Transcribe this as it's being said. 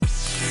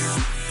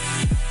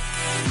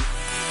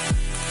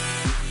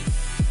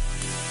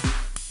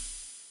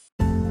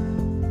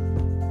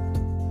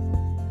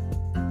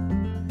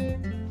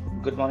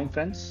morning,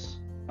 friends.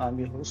 I'm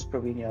your host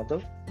Praveen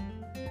Yadav,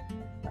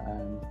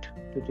 and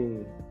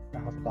today I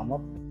have come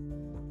up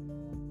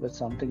with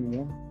something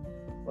new,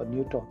 a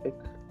new topic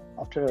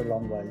after a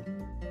long while.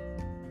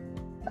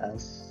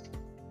 As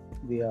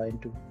we are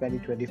into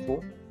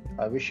 2024,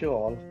 I wish you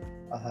all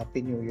a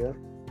happy new year,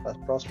 a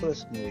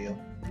prosperous new year,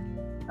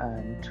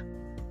 and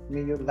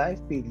may your life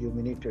be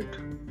illuminated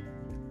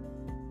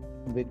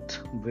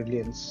with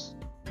brilliance.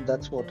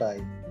 That's what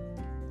I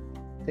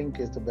think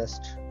is the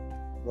best,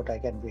 what I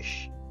can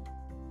wish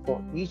for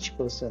each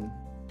person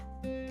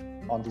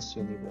on this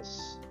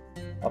universe,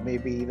 or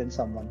maybe even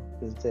someone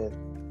who is there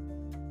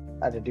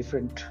at a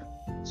different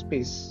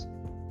space,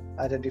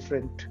 at a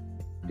different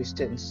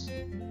distance,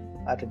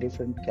 at a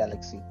different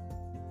galaxy.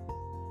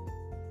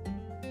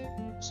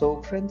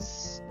 So,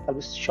 friends, I'll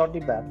be shortly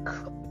back.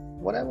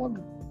 What I want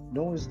to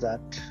know is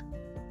that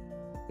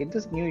in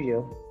this new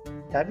year,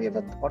 have you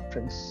ever thought,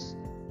 friends,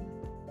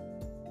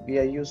 we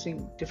are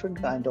using different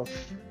kind of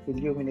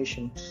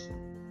illuminations,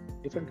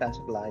 different kinds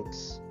of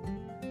lights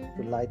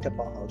to light up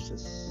our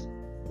houses,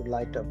 to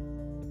light up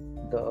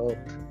the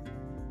earth.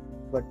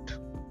 But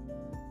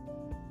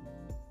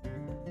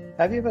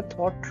have you ever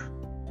thought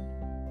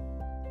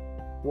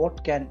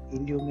what can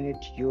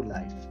illuminate your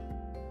life?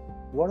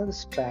 What are the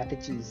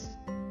strategies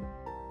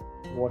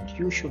what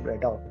you should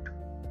adopt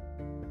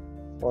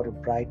for a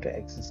brighter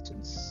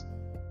existence?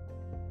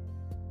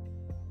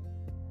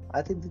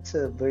 I think it's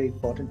a very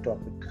important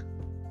topic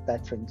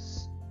that,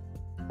 friends,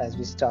 as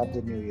we start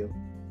the new year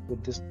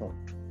with this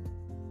note,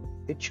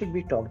 it should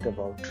be talked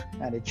about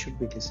and it should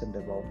be listened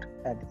about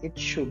and it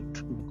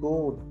should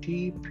go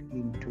deep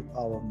into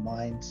our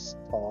minds,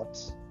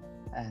 thoughts,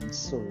 and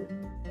soul.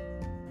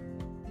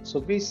 So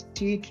please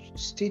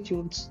stay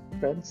tuned,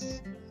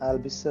 friends. I'll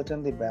be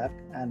certainly back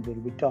and we'll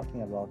be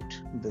talking about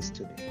this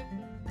today.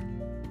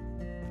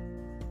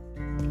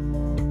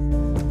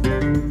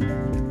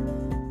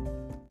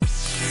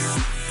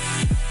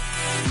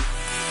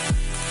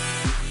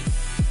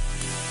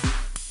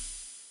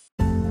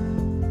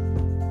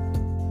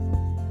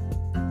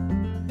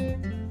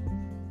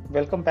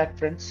 Welcome back,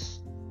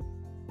 friends.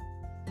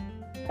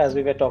 As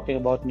we were talking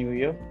about New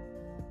Year,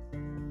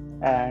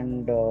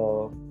 and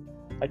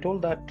I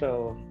told that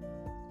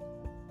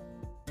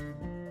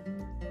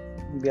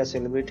we are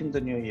celebrating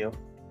the New Year.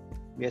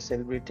 We are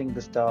celebrating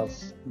the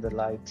stars, the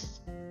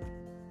lights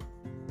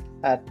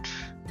at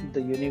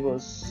the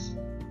universe,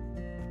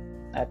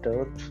 at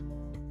Earth,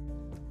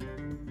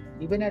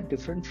 even at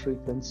different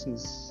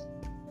frequencies,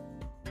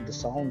 the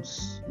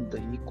sounds, the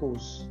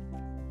echoes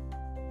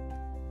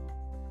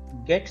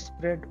get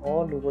spread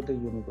all over the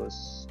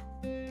universe.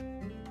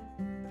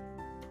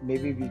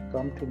 Maybe we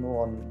come to know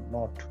or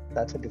not,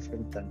 that's a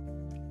different thing.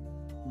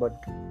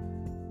 But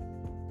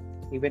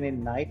even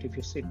in night, if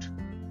you sit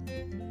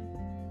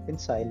in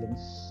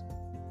silence,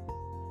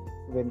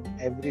 when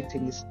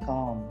everything is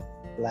calm,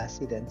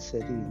 placid, and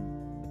serene,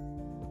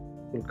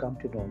 you'll come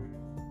to know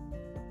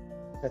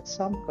that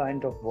some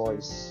kind of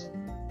voice,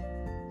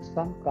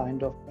 some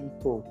kind of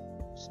echo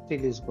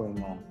still is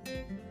going on,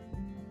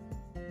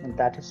 and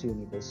that is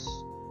universe.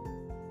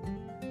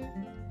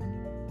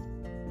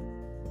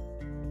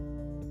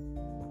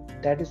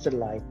 That is the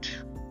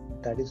light,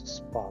 that is the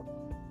spark.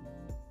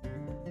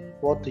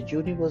 What the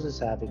universe is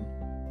having,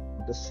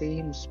 the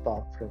same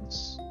spark,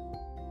 friends,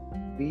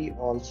 we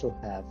also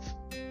have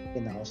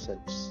in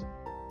ourselves.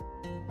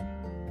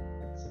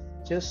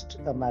 It's just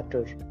a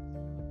matter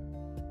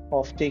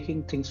of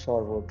taking things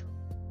forward,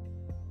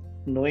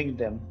 knowing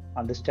them,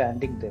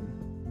 understanding them,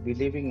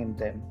 believing in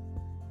them,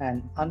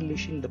 and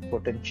unleashing the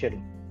potential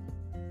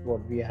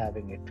what we are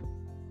having it.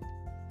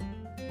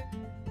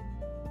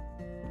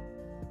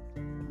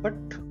 But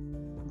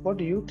what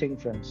do you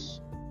think, friends?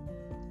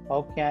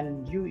 How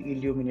can you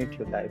illuminate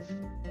your life?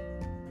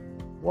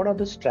 What are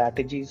the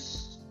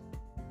strategies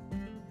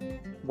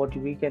what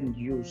we can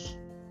use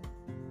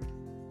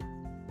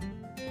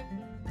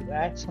to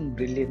add some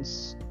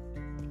brilliance,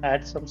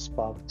 add some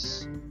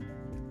sparks,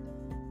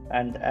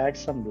 and add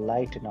some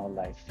light in our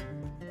life?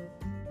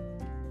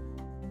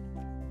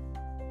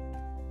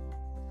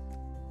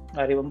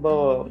 I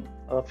remember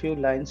a few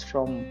lines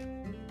from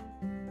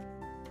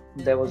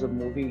there was a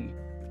movie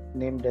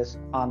named as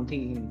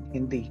Andhi in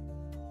Hindi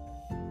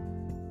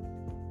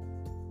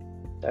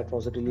that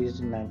was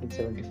released in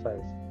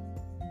 1975,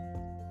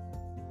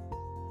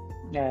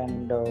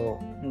 and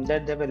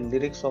then there were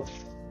lyrics of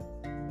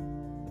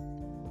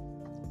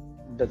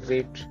the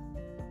great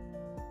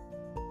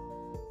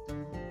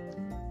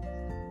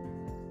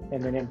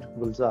eminent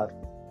Gulzar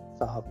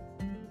Sahab.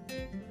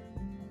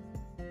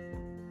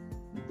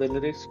 The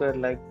lyrics were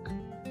like,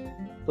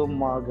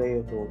 तुम आ गए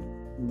हो,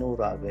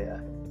 नूर आ गया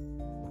है,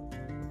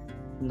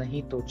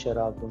 नहीं तो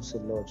चिरागों से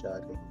लो जा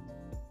रही.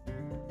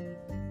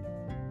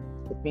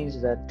 It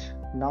means that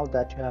now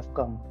that you have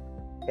come,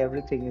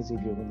 everything is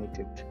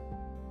illuminated.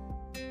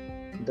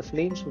 The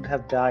flames would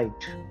have died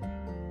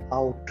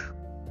out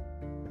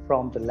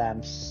from the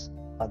lamps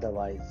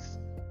otherwise.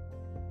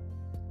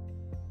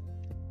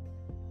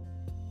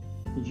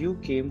 You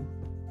came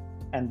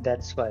and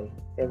that's why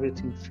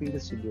everything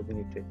feels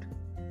illuminated.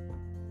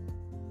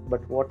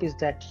 But what is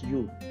that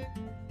you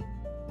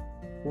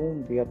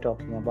whom we are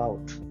talking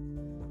about?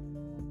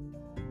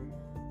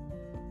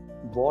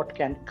 What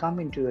can come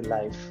into your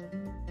life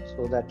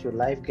so that your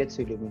life gets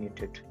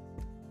illuminated?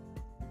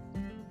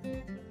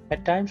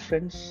 At times,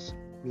 friends,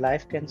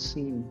 life can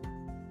seem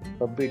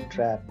a bit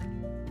drab,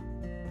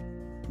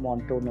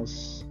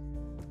 monotonous,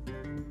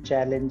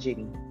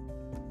 challenging,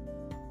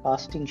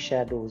 casting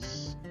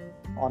shadows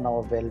on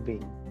our well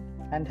being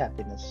and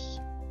happiness.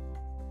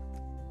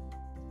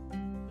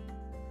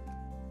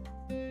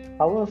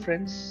 However,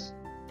 friends,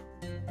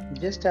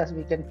 just as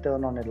we can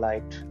turn on a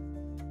light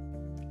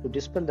to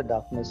dispel the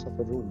darkness of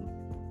a room,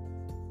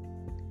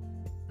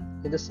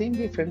 in the same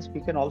way, friends,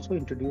 we can also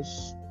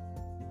introduce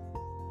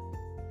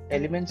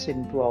elements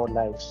into our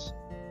lives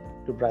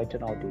to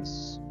brighten our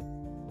days.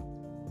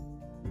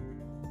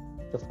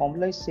 The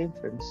formula is same,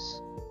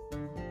 friends.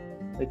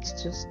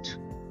 It's just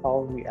how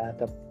we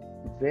add up,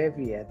 where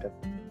we add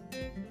up,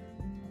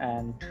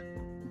 and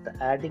the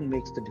adding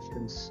makes the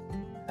difference.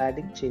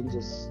 Adding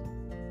changes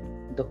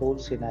the whole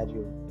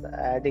scenario. The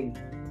adding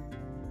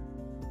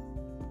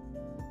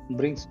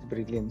brings the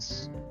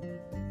brilliance.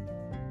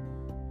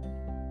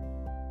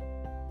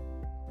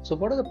 So,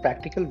 what are the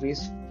practical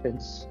ways,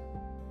 friends,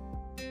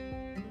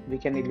 we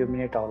can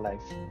illuminate our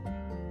life,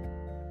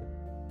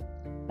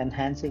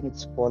 enhancing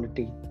its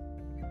quality,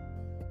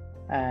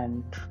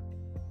 and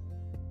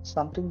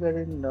something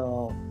wherein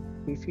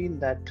we feel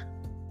that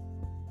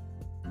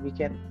we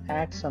can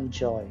add some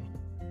joy,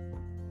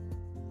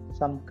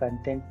 some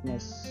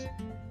contentness,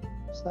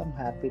 some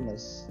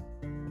happiness,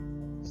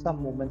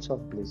 some moments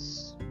of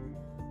bliss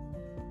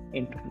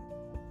into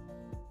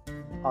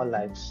our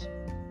lives.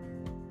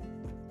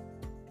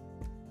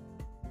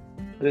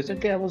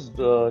 Recently, I was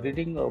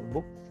reading a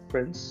book,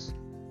 friends,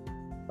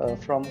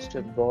 from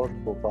Mr.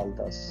 Gopal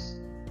Das.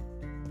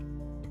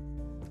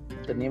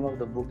 The name of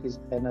the book is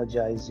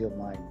Energize Your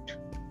Mind.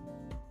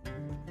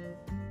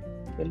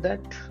 In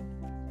that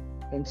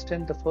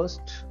instant, the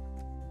first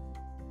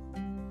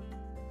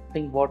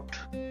thing what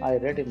I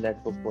read in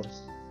that book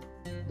was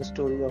the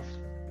story of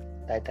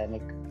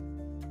Titanic,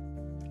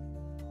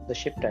 the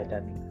ship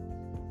Titanic.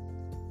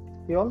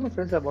 We all know,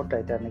 friends, about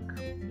Titanic.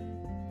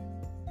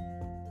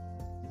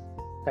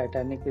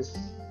 Titanic is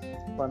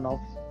one of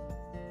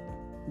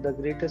the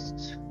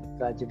greatest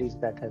tragedies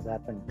that has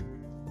happened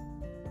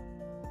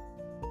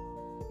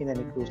in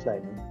any cruise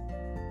liner.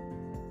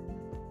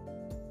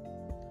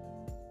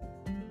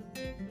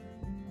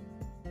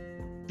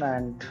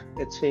 And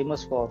it's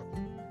famous for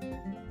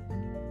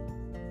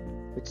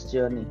its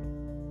journey.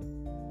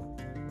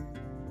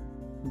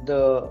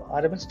 The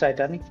RMS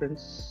Titanic,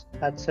 friends,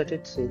 had set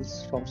its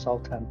sails from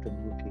Southampton,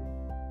 UK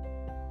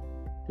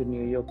to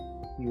New York,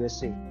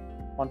 USA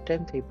on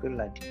 10th April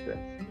 1912.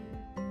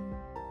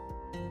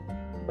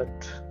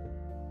 But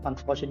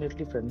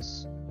unfortunately,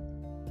 friends,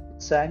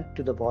 it sank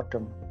to the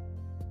bottom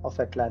of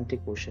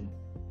Atlantic Ocean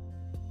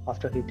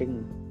after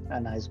hitting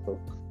an iceberg.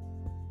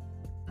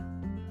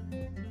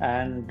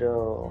 And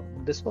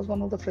this was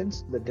one of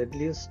the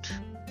deadliest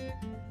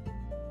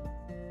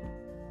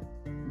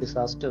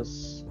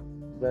disasters,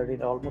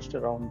 wherein almost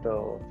around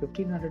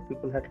 1,500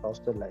 people had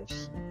lost their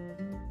lives.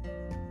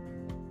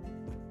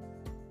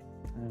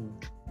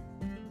 And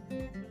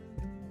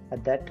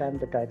at that time,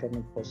 the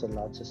Titanic was the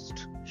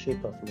largest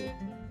ship afloat.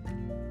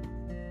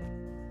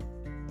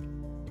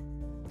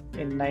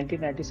 In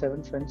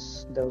 1997,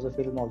 friends, there was a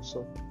film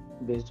also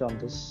based on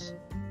this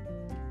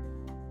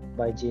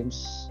by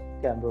James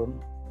Cameron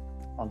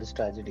on this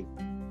tragedy.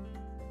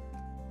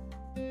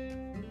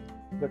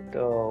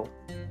 But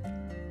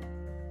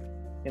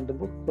in the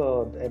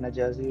book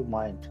Energize Your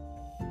Mind,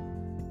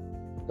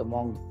 the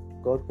monk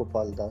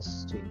Gopal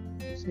Das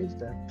says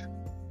that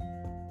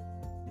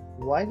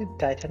why did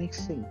Titanic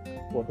sink?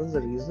 What was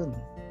the reason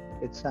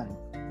it sank?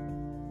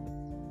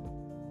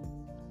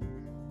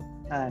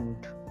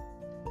 And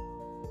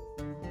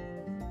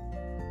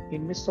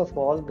in midst of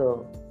all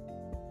the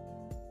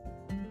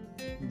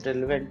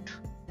relevant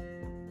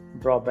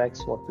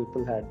drawbacks what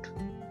people had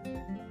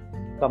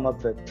come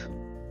up with,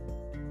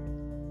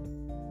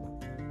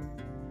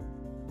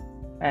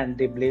 and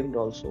they blamed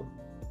also,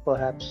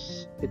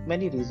 perhaps with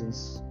many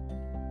reasons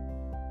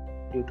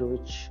due to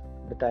which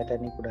the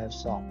Titanic would have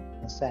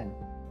sank.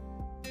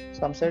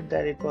 Some said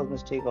that it was a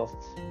mistake of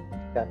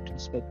Captain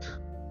Smith.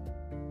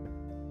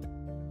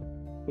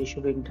 He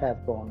shouldn't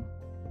have gone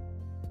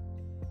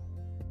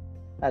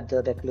at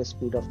the reckless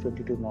speed of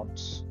 22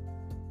 knots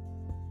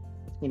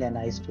in an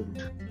ice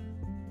field.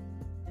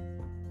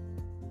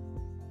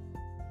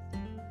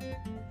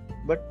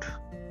 But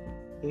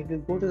if we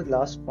go to the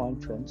last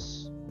point,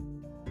 friends,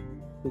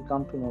 we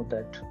come to know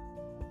that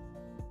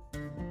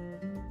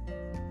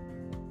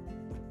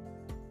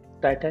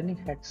Titanic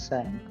had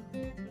sank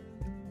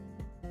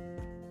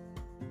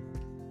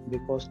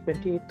because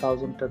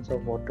 28,000 tons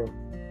of water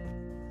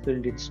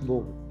filled its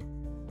bow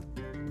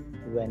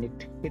when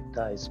it hit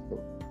the iceberg,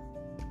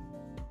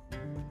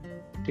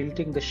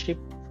 tilting the ship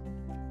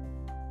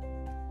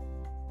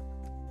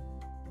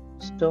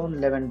down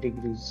 11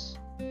 degrees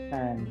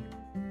and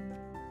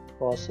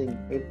causing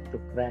it to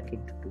crack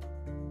into two.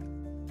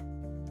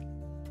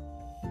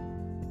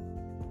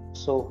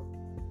 So,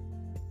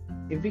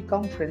 if we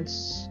come,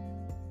 friends,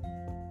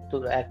 to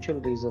the actual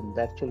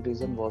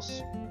reason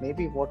was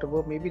maybe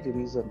whatever may be the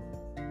reason,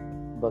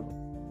 but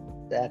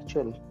the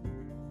actual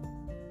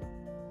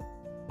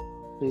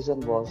reason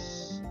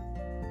was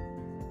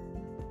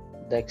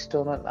the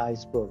external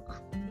iceberg,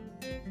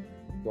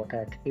 what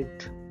had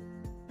hit,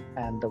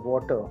 and the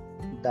water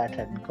that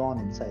had gone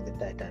inside the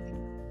Titanic.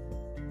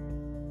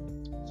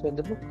 So, in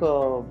the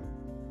book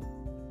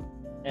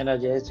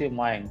Energize Your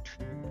Mind,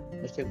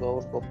 Mr.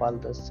 Gaurav Gopal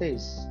Das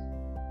says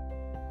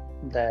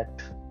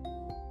that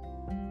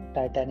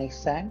Titanic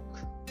sank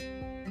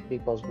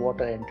because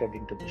water entered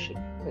into the ship.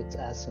 It's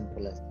as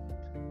simple as that.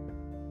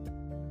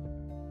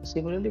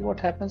 Similarly, what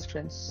happens,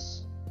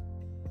 friends?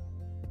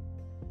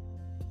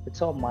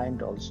 It's our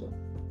mind also.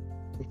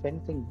 If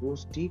anything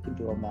goes deep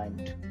into our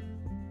mind,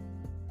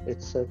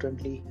 it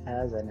certainly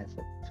has an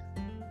effect.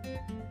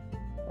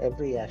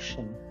 Every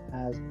action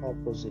has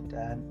opposite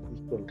and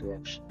equal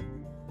reaction.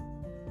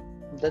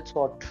 That's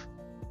what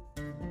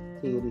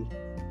theory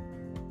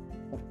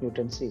of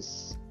Newton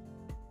says.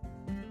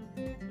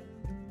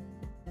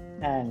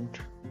 And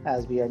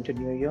as we enter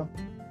New Year,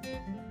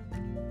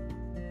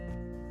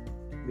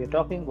 we are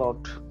talking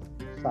about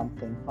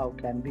something. How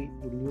can we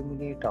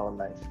illuminate our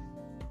life?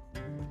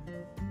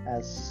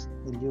 As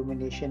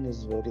illumination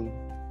is very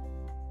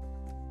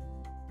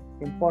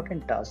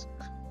important task,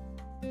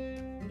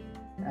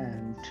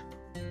 and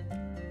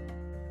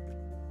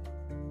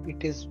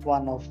it is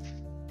one of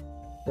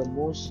the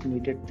most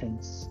needed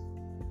things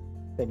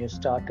when you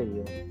start a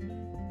year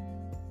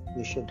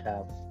you should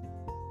have.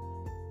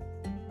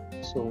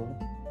 So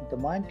the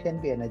mind can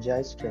be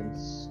energized,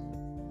 friends,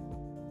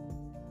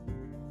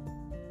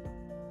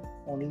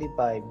 only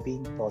by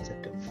being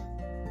positive,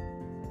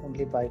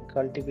 only by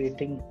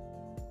cultivating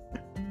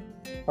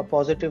a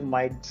positive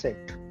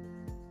mindset.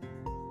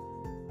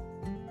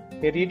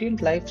 A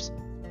radiant life,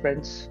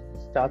 friends,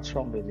 starts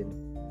from within.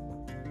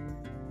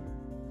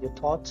 Your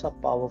thoughts are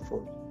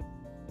powerful.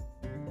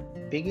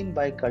 Begin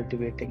by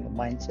cultivating a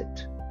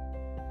mindset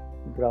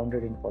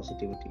grounded in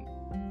positivity.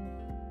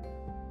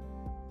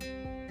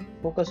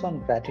 Focus on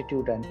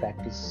gratitude and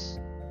practice.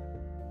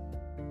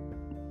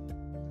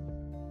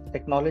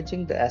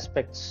 Acknowledging the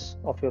aspects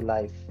of your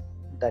life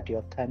that you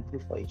are thankful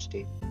for each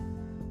day.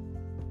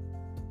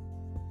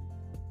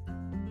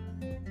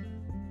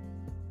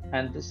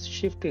 And this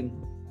shift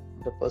in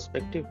the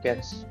perspective can,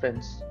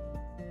 friends,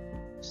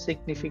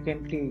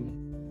 significantly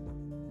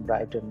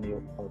brighten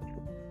your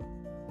outlook.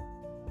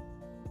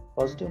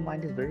 Positive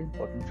mind is very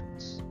important,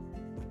 friends.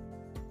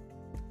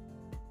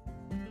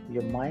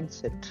 Your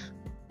mindset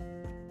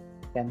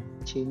can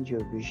change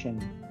your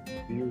vision,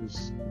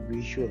 views,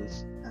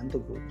 visuals, and the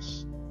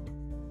goals.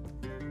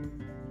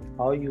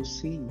 How you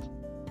see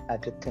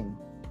at a thing,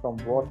 from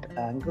what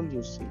angle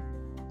you see,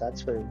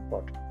 that's very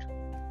important.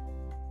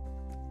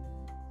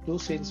 Two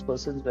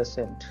salespersons were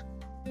sent.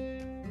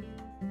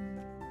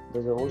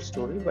 There's a whole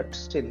story, but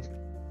still,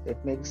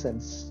 it makes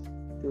sense.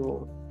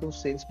 Two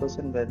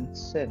salespersons were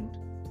sent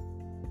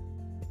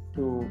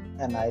to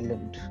an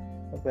island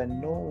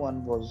when no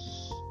one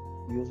was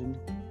using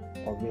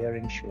or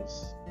wearing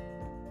shoes.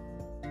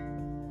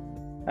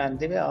 And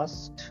they were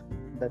asked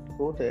that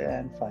go there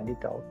and find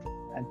it out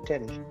and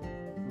tell,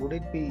 would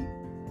it be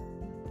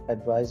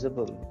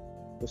advisable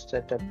to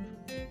set up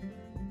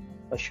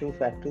a shoe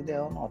factory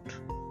there or not?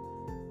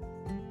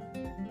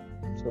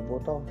 So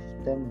both of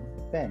them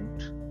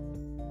went,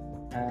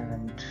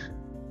 and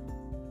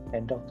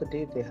end of the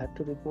day they had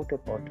to report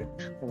about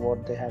it,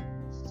 what they had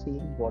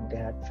seen, what they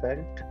had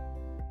felt,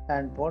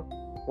 and what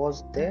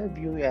was their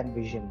view and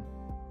vision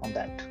on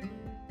that.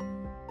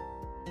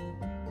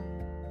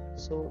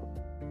 So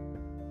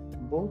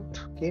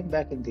both came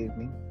back in the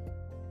evening.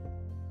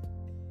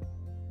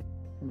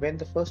 When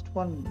the first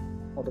one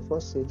or the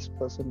first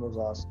salesperson was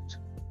asked,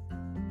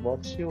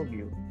 what's your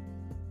view?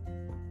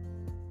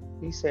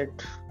 He said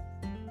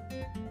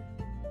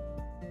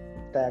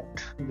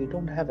that we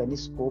don't have any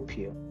scope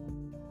here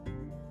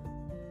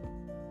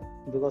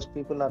because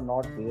people are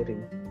not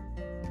wearing.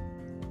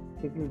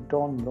 People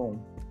don't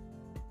know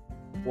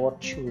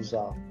what shoes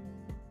are.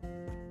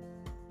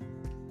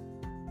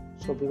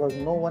 So because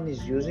no one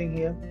is using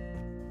here,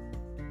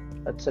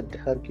 it's a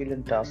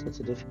Herculean task,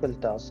 it's a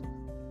difficult task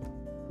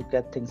to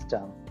get things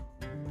done.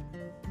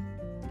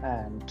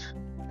 And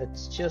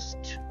it's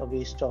just a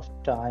waste of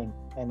time,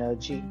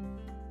 energy,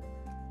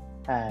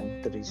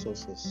 and the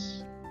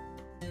resources.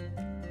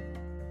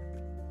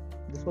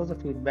 This was the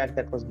feedback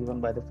that was given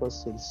by the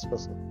first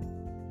salesperson.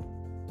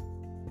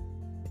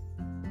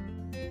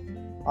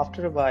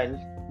 After a while,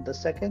 the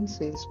second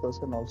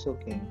salesperson also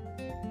came,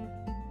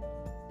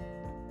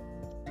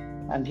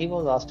 and he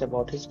was asked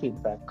about his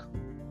feedback.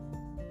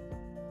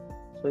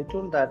 So he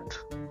told that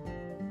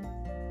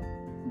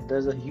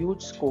there's a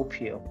huge scope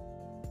here.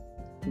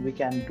 We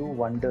can do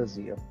wonders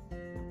here.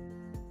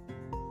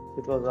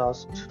 It was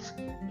asked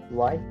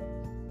why.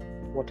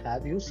 What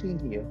have you seen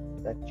here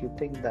that you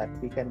think that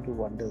we can do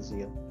wonders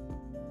here?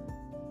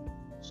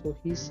 So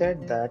he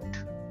said that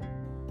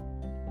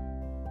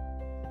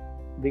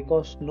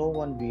because no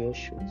one wears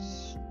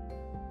shoes,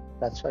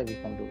 that's why we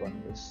can do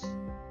wonders.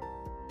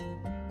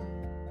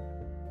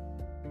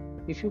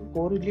 If you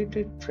correlate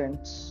it,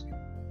 friends,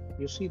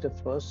 you see the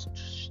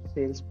first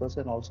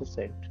salesperson also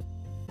said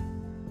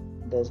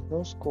there's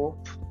no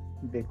scope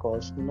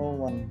because no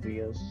one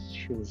wears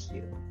shoes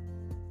here.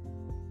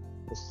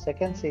 The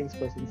second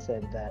salesperson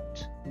said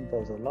that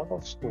there's a lot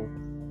of scope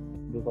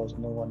because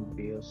no one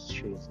wears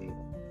shoes here.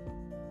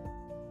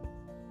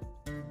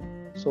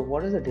 So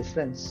what is the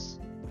difference?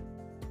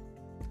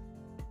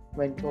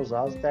 When it was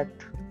asked that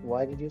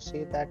why did you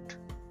say that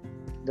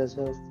there's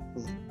a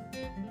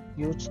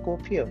huge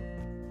scope here?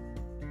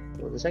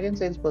 So the second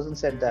salesperson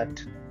said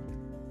that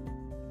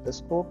the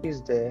scope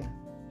is there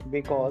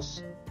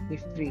because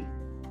if we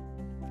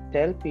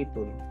tell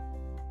people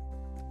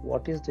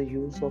what is the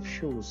use of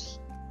shoes,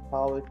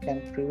 how it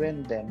can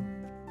prevent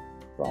them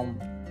from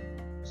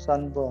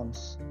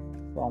sunburns,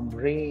 from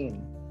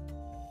rain,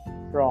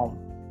 from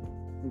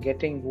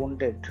getting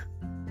wounded,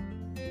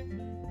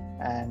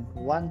 and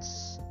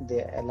once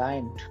they are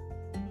aligned,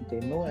 they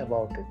know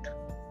about it,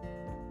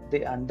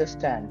 they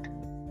understand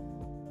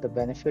the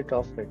benefit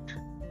of it,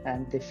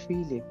 and they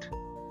feel it,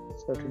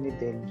 certainly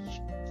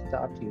they'll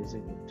start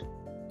using it.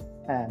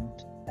 And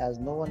as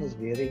no one is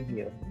wearing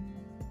here,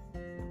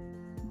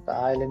 the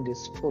island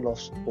is full of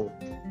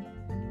scope.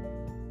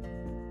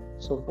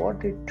 So what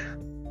did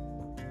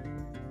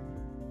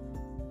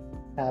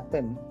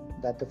happen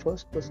that the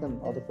first person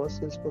or the first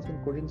salesperson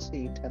couldn't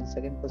see it and the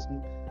second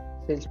person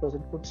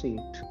salesperson could see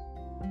it?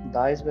 The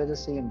eyes were the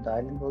same, the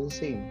island was the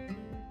same.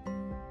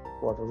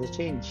 What was the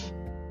change?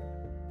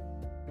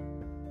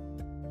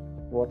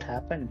 What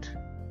happened?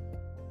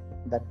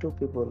 That two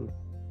people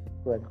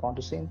who had gone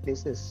to same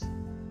places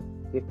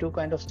gave two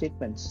kind of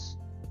statements.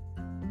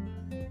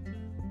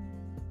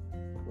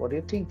 What do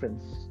you think,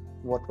 friends?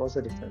 What was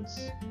the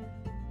difference?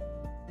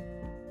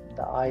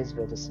 The eyes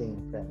were the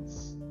same,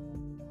 friends,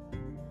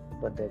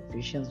 but their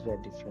visions were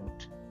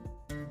different.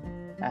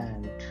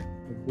 And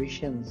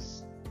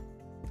visions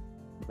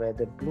were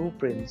the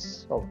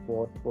blueprints of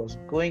what was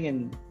going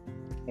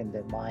in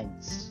their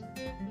minds.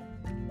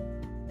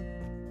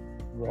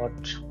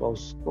 What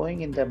was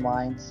going in their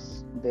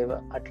minds, they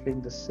were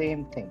uttering the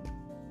same thing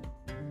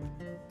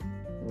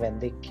when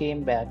they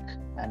came back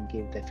and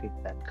gave their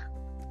feedback.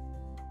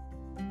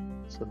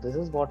 So this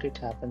is what it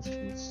happens,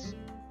 friends.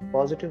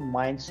 Positive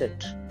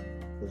mindset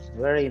is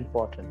very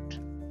important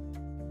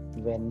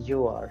when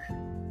you are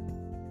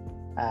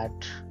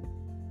at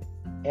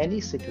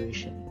any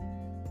situation,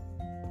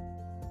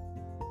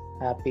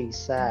 happy,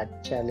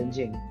 sad,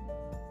 challenging,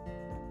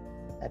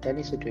 at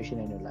any situation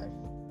in your life.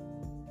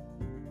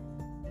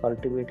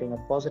 Cultivating a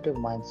positive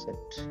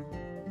mindset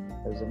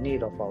is a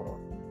need of our.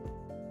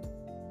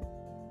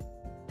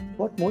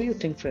 What more you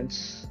think,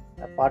 friends,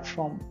 apart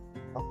from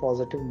a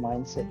positive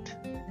mindset,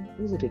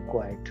 is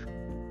required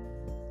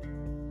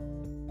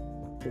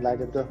to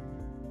light up the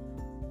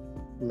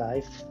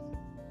life,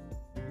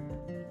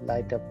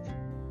 light up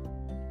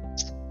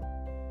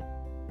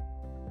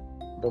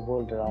the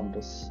world around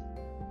us?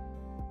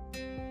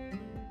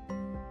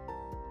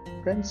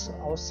 Friends,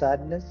 our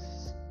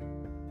sadness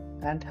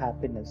and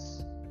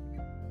happiness,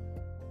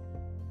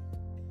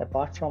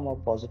 apart from our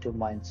positive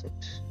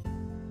mindset,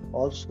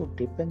 also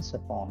depends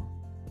upon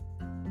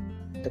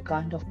the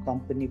kind of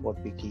company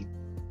what we keep.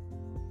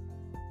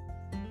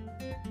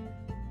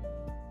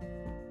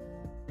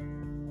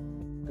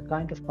 The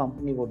kind of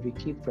company what we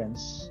keep,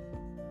 friends,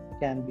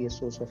 can be a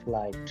source of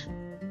light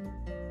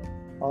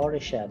or a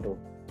shadow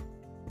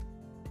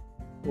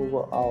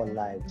over our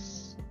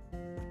lives.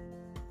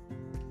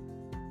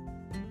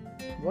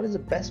 What is the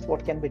best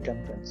what can be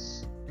done,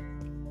 friends?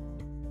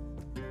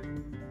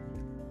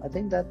 I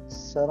think that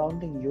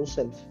surrounding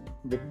yourself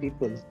with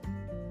people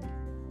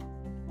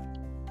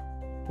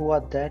who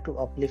are there to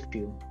uplift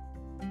you,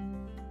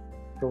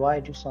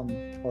 provide you some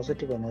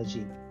positive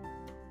energy,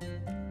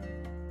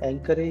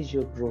 encourage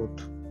your growth.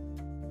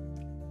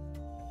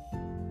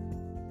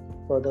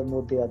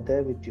 Furthermore, they are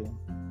there with you,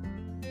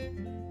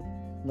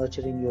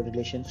 nurturing your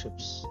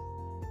relationships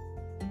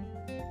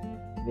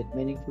with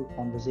meaningful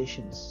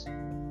conversations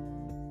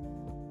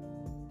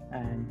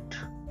and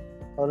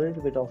a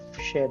little bit of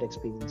shared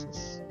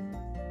experiences.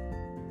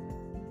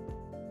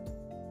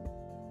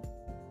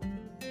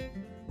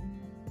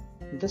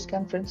 This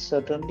can, friends,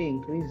 certainly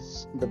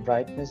increase the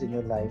brightness in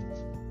your life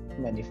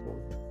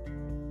manifold.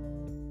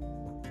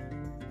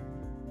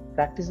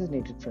 Practice is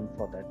needed, friend,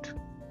 for that.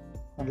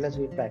 Unless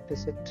we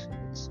practice it,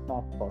 it's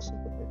not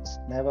possible. It's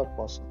never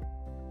possible.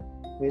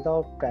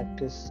 Without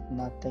practice,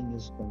 nothing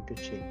is going to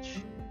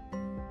change.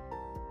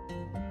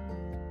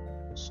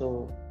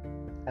 So,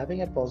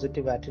 having a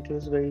positive attitude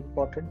is very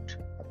important.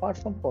 Apart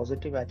from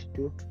positive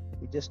attitude,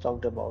 we just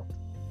talked about,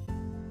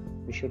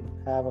 we should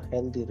have a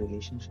healthy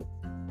relationship.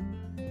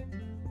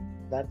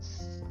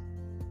 That's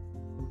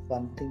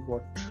one thing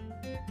what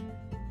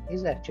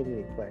is actually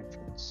required,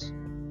 friends.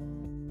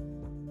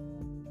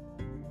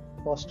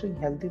 Fostering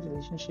healthy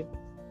relationship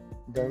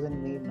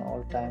doesn't mean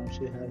all times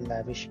you have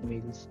lavish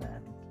meals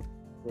and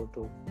go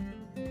to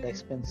the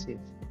expensive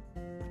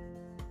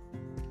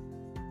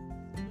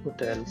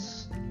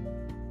hotels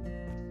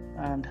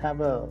and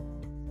have a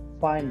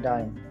fine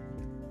dine.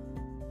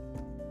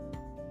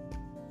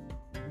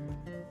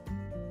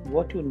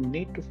 What you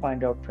need to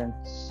find out,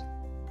 friends,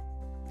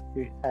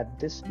 at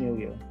this new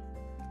year,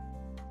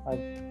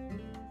 I,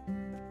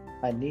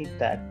 I need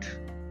that,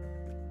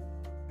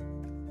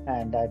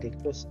 and I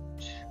request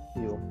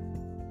you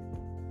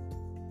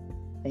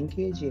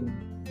engage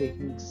in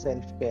taking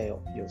self care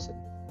of yourself.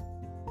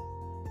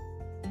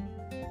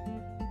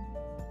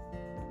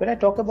 When I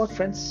talk about,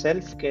 friends,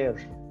 self care,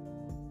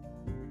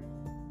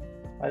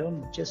 I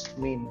don't just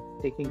mean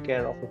taking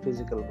care of a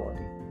physical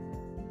body.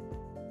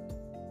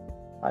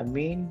 I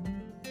mean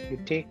you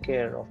take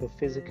care of a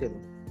physical,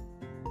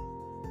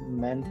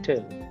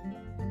 mental,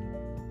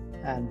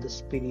 and the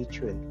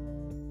spiritual.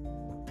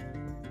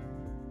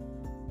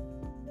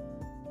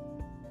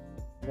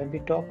 When we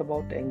talk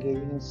about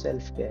engaging in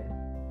self care,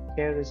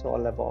 care is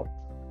all about,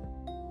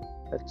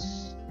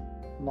 it's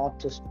not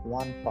just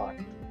one part.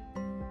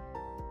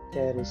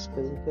 Care is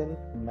physical,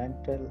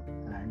 mental,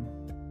 and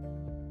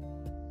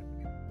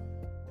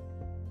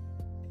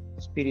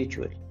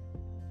spiritual.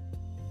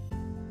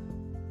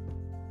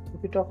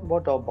 If we talk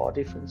about our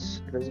body,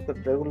 friends,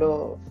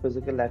 regular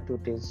physical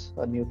activities,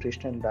 a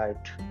nutritional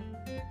diet,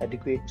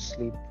 adequate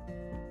sleep,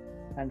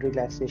 and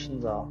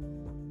relaxations are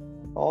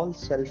all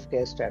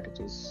self-care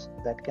strategies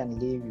that can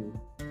leave you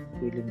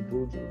feeling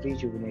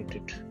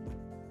rejuvenated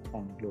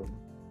and glowing.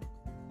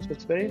 So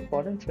it's very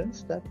important,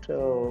 friends, that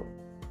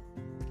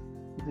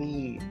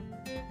we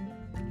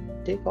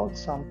take out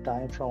some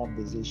time from our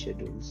busy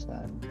schedules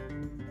and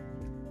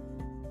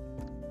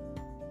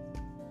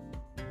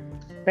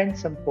spend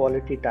some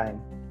quality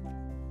time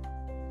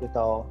with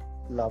our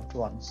loved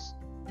ones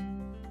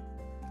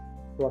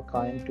who are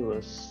kind to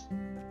us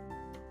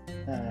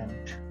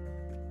and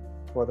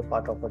for the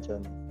part of our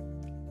journey.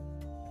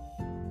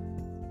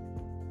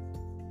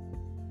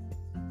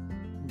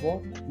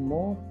 What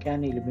more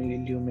can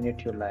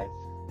illuminate your life?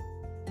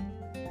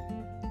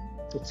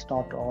 It's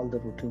not all the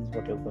routines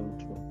what you're going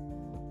through.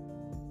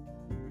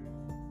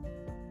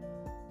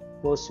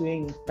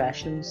 Pursuing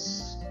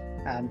passions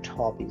and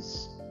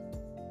hobbies.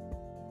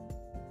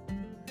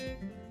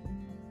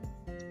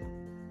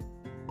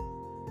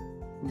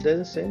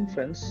 There's a saying,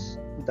 friends,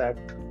 that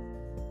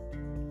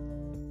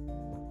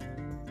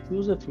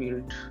choose a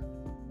field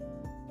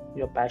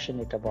you're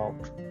passionate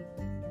about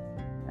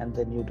and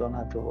then you don't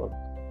have to work.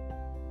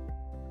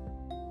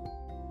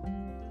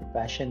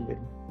 Passion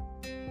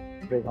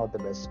will bring out the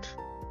best.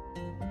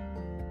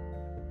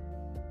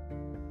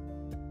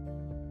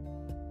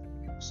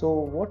 So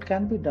what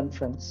can be done,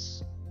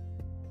 friends?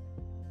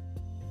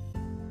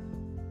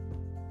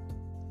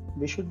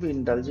 We should be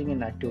indulging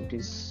in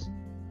activities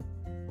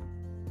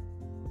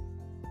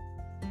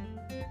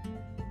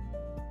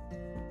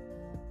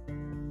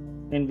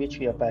in which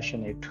we are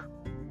passionate.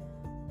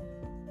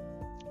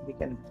 We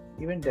can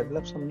even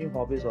develop some new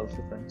hobbies also,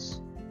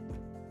 friends.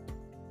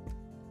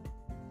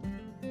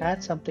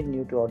 Add something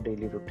new to our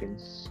daily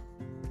routines.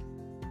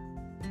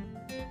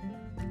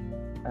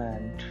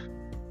 And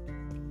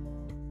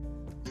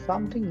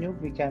something new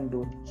we can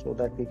do so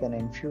that we can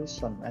infuse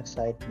some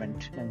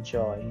excitement and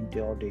joy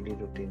into our daily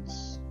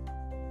routines.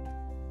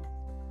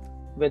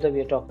 Whether we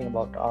are talking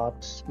about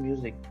arts,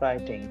 music,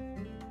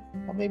 writing,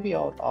 or maybe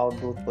our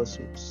outdoor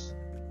pursuits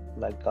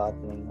like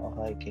gardening or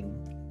hiking.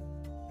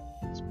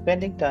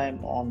 Spending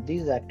time on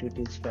these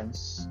activities,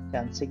 friends,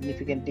 can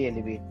significantly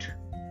elevate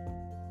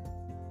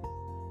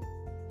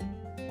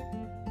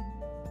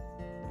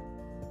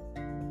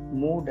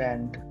mood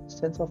and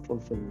sense of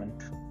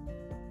fulfillment.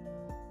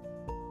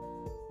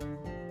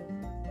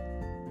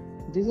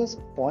 These are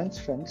some points,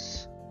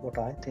 friends, what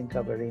I think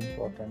are very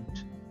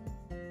important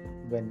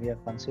when we are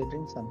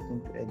considering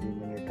something to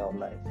illuminate our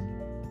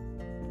life.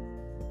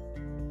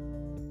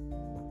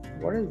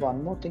 What is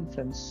one more thing,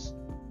 friends?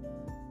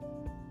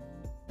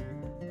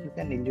 You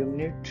can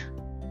illuminate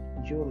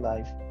your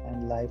life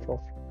and life of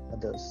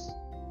others.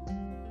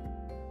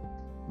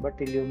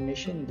 But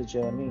illumination in the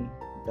journey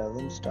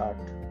doesn't start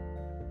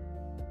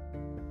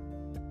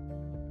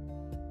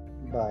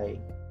by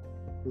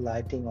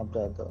lighting up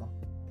the other.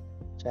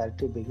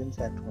 Charity begins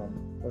at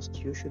home. First,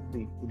 you should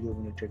be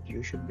illuminated,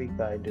 you should be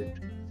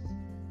guided,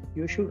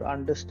 you should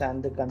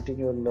understand the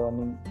continual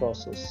learning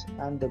process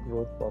and the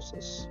growth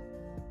process.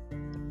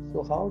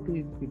 So, how do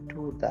we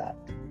do that?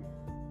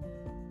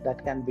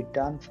 That can be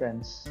done,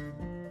 friends,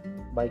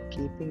 by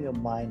keeping your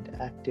mind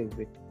active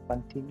with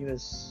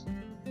continuous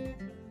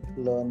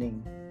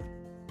learning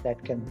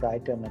that can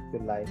brighten up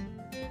your life.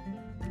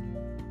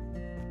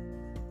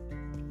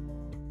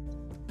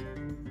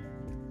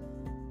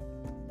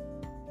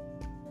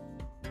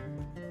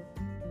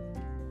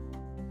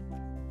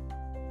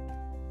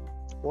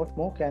 What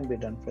more can be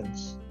done,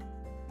 friends?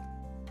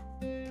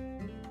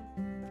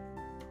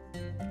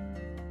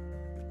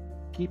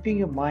 Keeping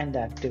your mind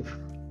active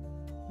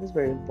is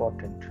very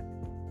important.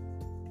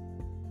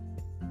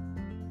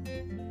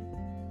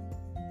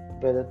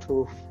 whether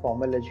through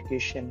formal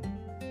education,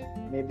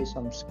 maybe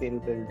some skill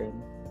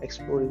building,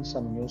 exploring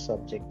some new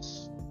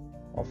subjects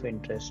of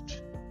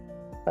interest.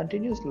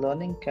 Continuous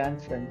learning can,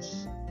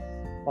 friends,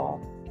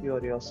 spark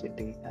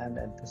curiosity and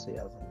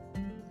enthusiasm.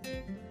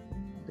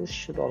 This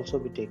should also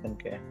be taken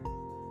care.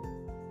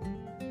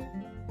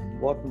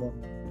 What more?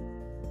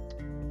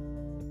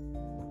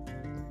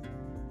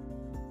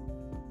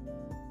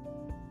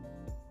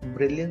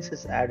 Brilliance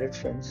is added,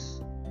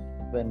 friends,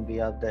 when we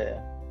are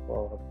there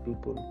for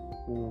people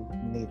who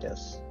need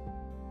us.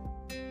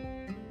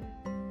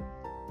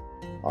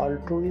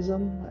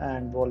 Altruism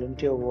and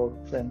volunteer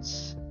work,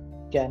 friends,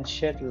 can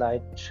shed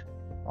light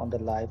on the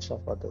lives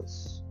of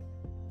others.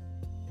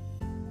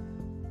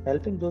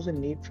 Helping those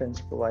in need,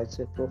 friends, provides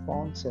a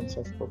profound sense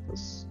of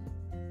purpose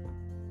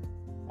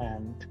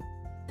and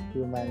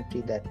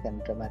humanity that can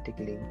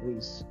dramatically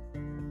increase.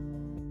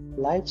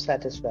 Life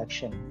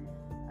satisfaction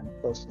and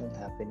personal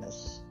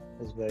happiness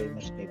is very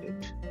much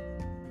needed.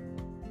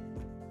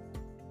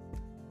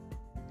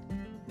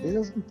 These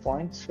are some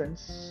points,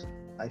 friends,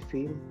 I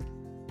feel.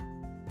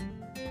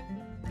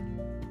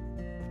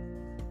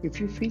 If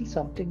you feel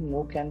something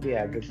more can be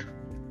added,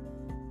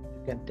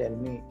 you can tell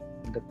me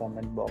in the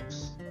comment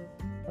box,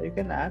 or you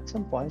can add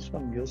some points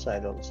from your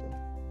side also.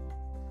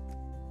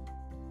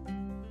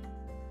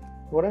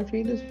 What I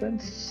feel is,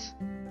 friends,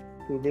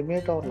 to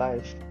eliminate our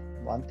life,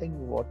 one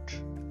thing what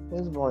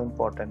is more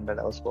important that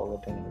I was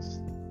forgetting is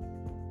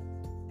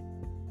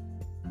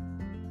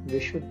we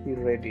should be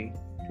ready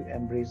to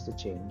embrace the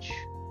change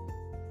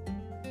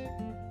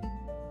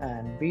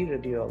and be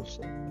ready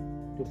also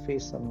to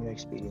face some new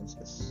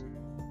experiences.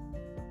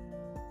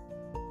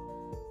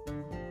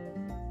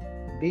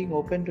 Being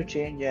open to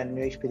change and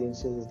new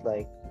experiences is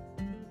like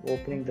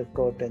opening the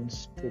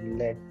curtains to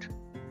let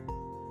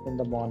in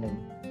the morning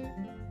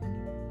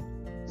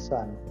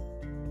sun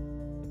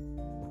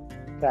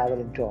travel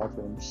into our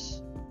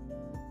rooms.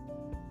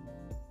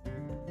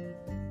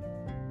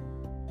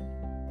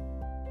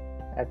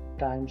 At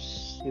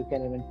times you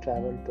can even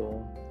travel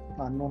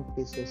to unknown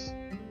places.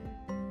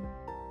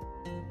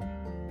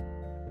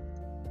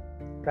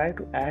 Try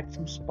to add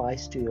some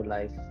spice to your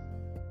life.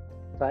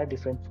 Try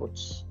different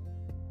foods.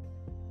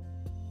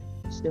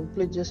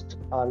 Simply just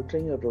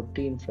altering your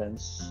routine,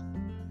 friends,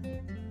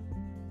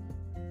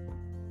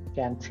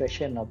 can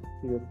freshen up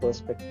your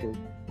perspective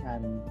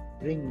and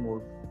bring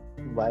more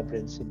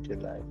vibrance into your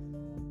life.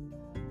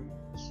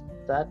 So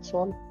that's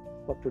all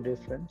for today,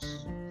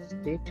 friends.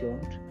 Stay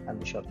tuned and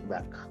be shortly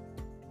back.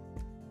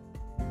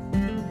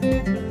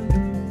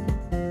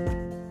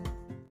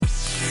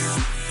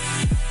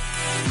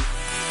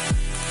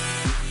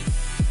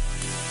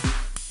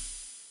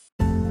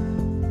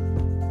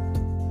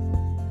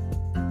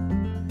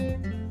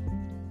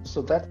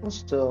 So that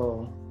was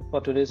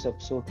for today's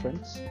episode,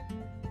 friends.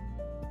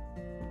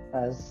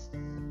 As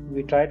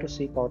we try to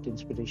seek out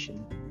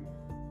inspiration,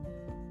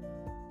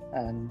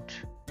 and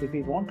if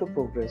we want to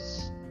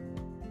progress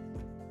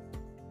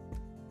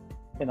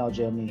in our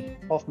journey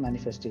of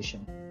manifestation,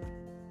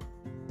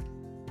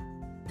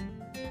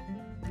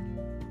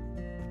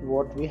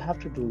 what we have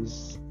to do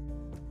is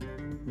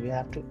we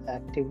have to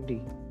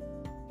actively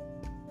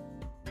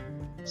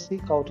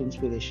seek out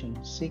inspiration,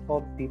 seek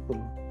out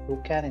people who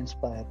can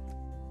inspire,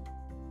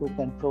 who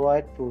can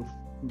provide proof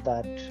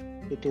that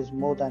it is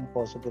more than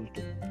possible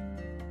to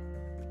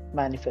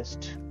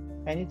manifest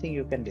anything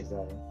you can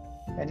desire,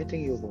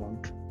 anything you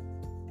want.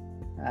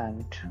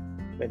 And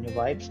when your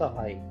vibes are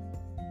high,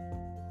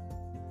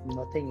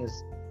 nothing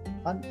is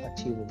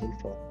unachievable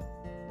for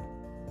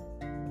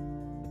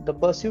you. The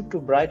pursuit to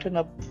brighten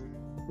up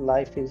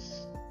life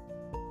is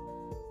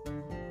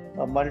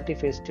a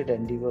multifaceted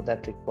endeavor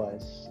that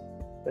requires,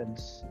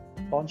 friends,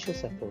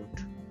 conscious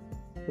effort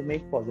to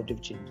make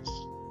positive changes.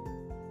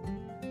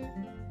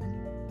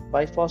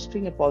 By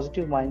fostering a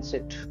positive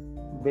mindset,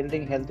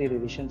 building healthy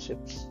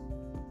relationships,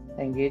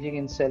 engaging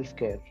in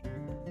self-care,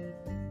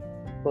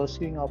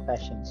 pursuing our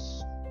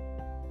passions,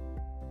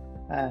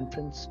 and,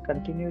 friends,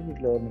 continually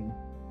learning,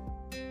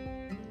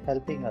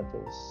 helping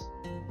others,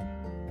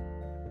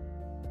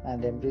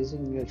 and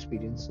embracing new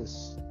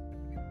experiences,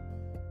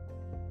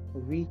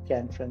 we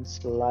can,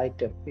 friends,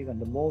 light up even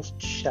the most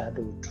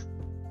shadowed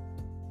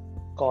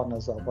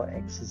corners of our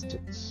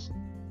existence.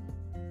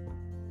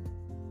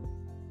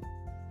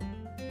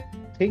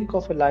 Think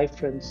of a life,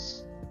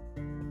 friends,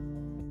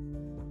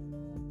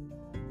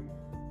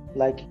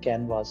 like a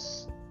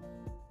canvas,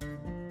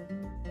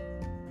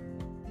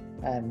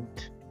 and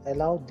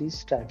allow these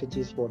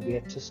strategies what we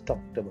have just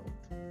talked about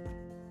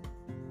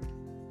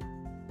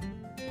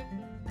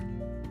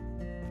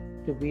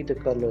to be the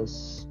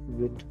colors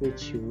with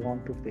which you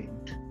want to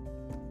paint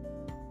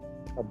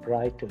a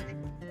brighter,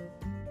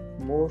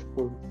 more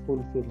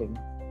fulfilling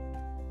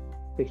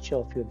picture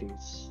of your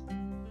days,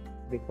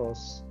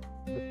 because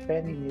the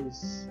pen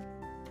is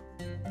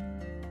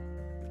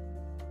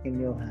in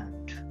your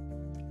hand,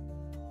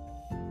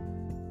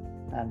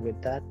 and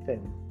with that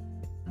pen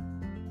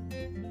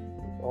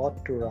you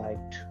ought to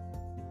write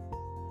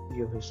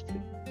your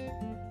history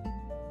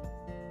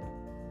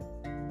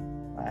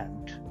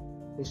and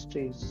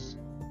Histories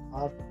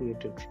are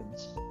created,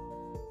 friends.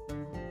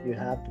 You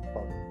have the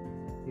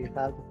power, you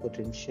have the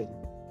potential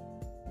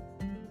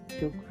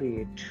to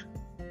create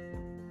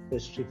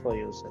history for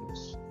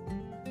yourselves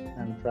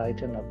and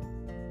brighten up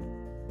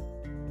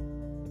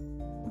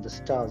the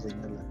stars in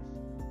your life.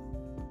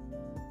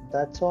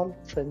 That's all,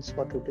 friends,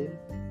 for today.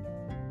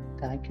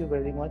 Thank you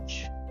very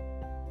much.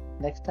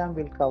 Next time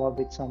we'll come up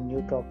with some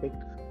new topic,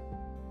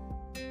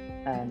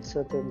 and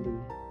certainly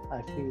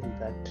I feel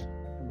that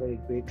I'm very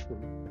grateful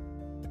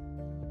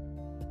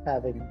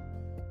having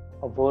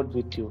a word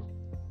with you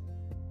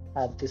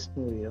at this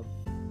new year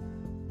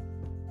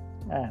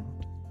and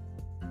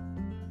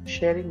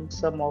sharing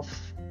some of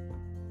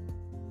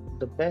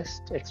the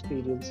best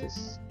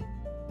experiences,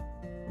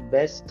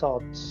 best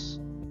thoughts,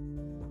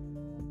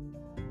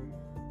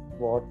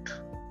 what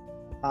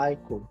I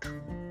could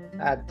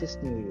at this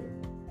new year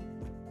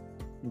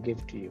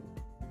give to you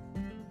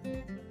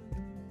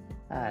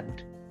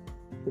and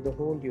to the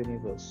whole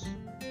universe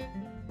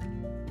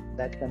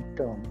that can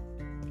turn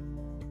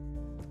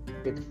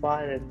with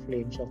fire and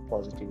flames of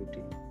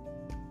positivity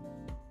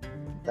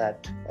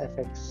that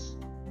affects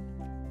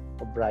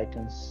or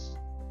brightens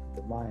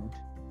the mind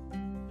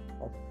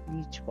of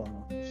each one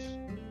of us.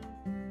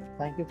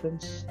 Thank you,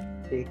 friends.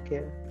 Take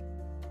care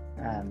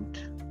and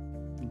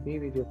be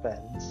with your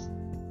parents.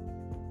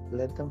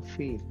 Let them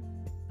feel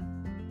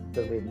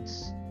the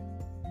winds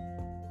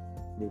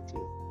with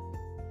you.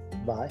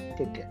 Bye.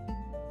 Take care.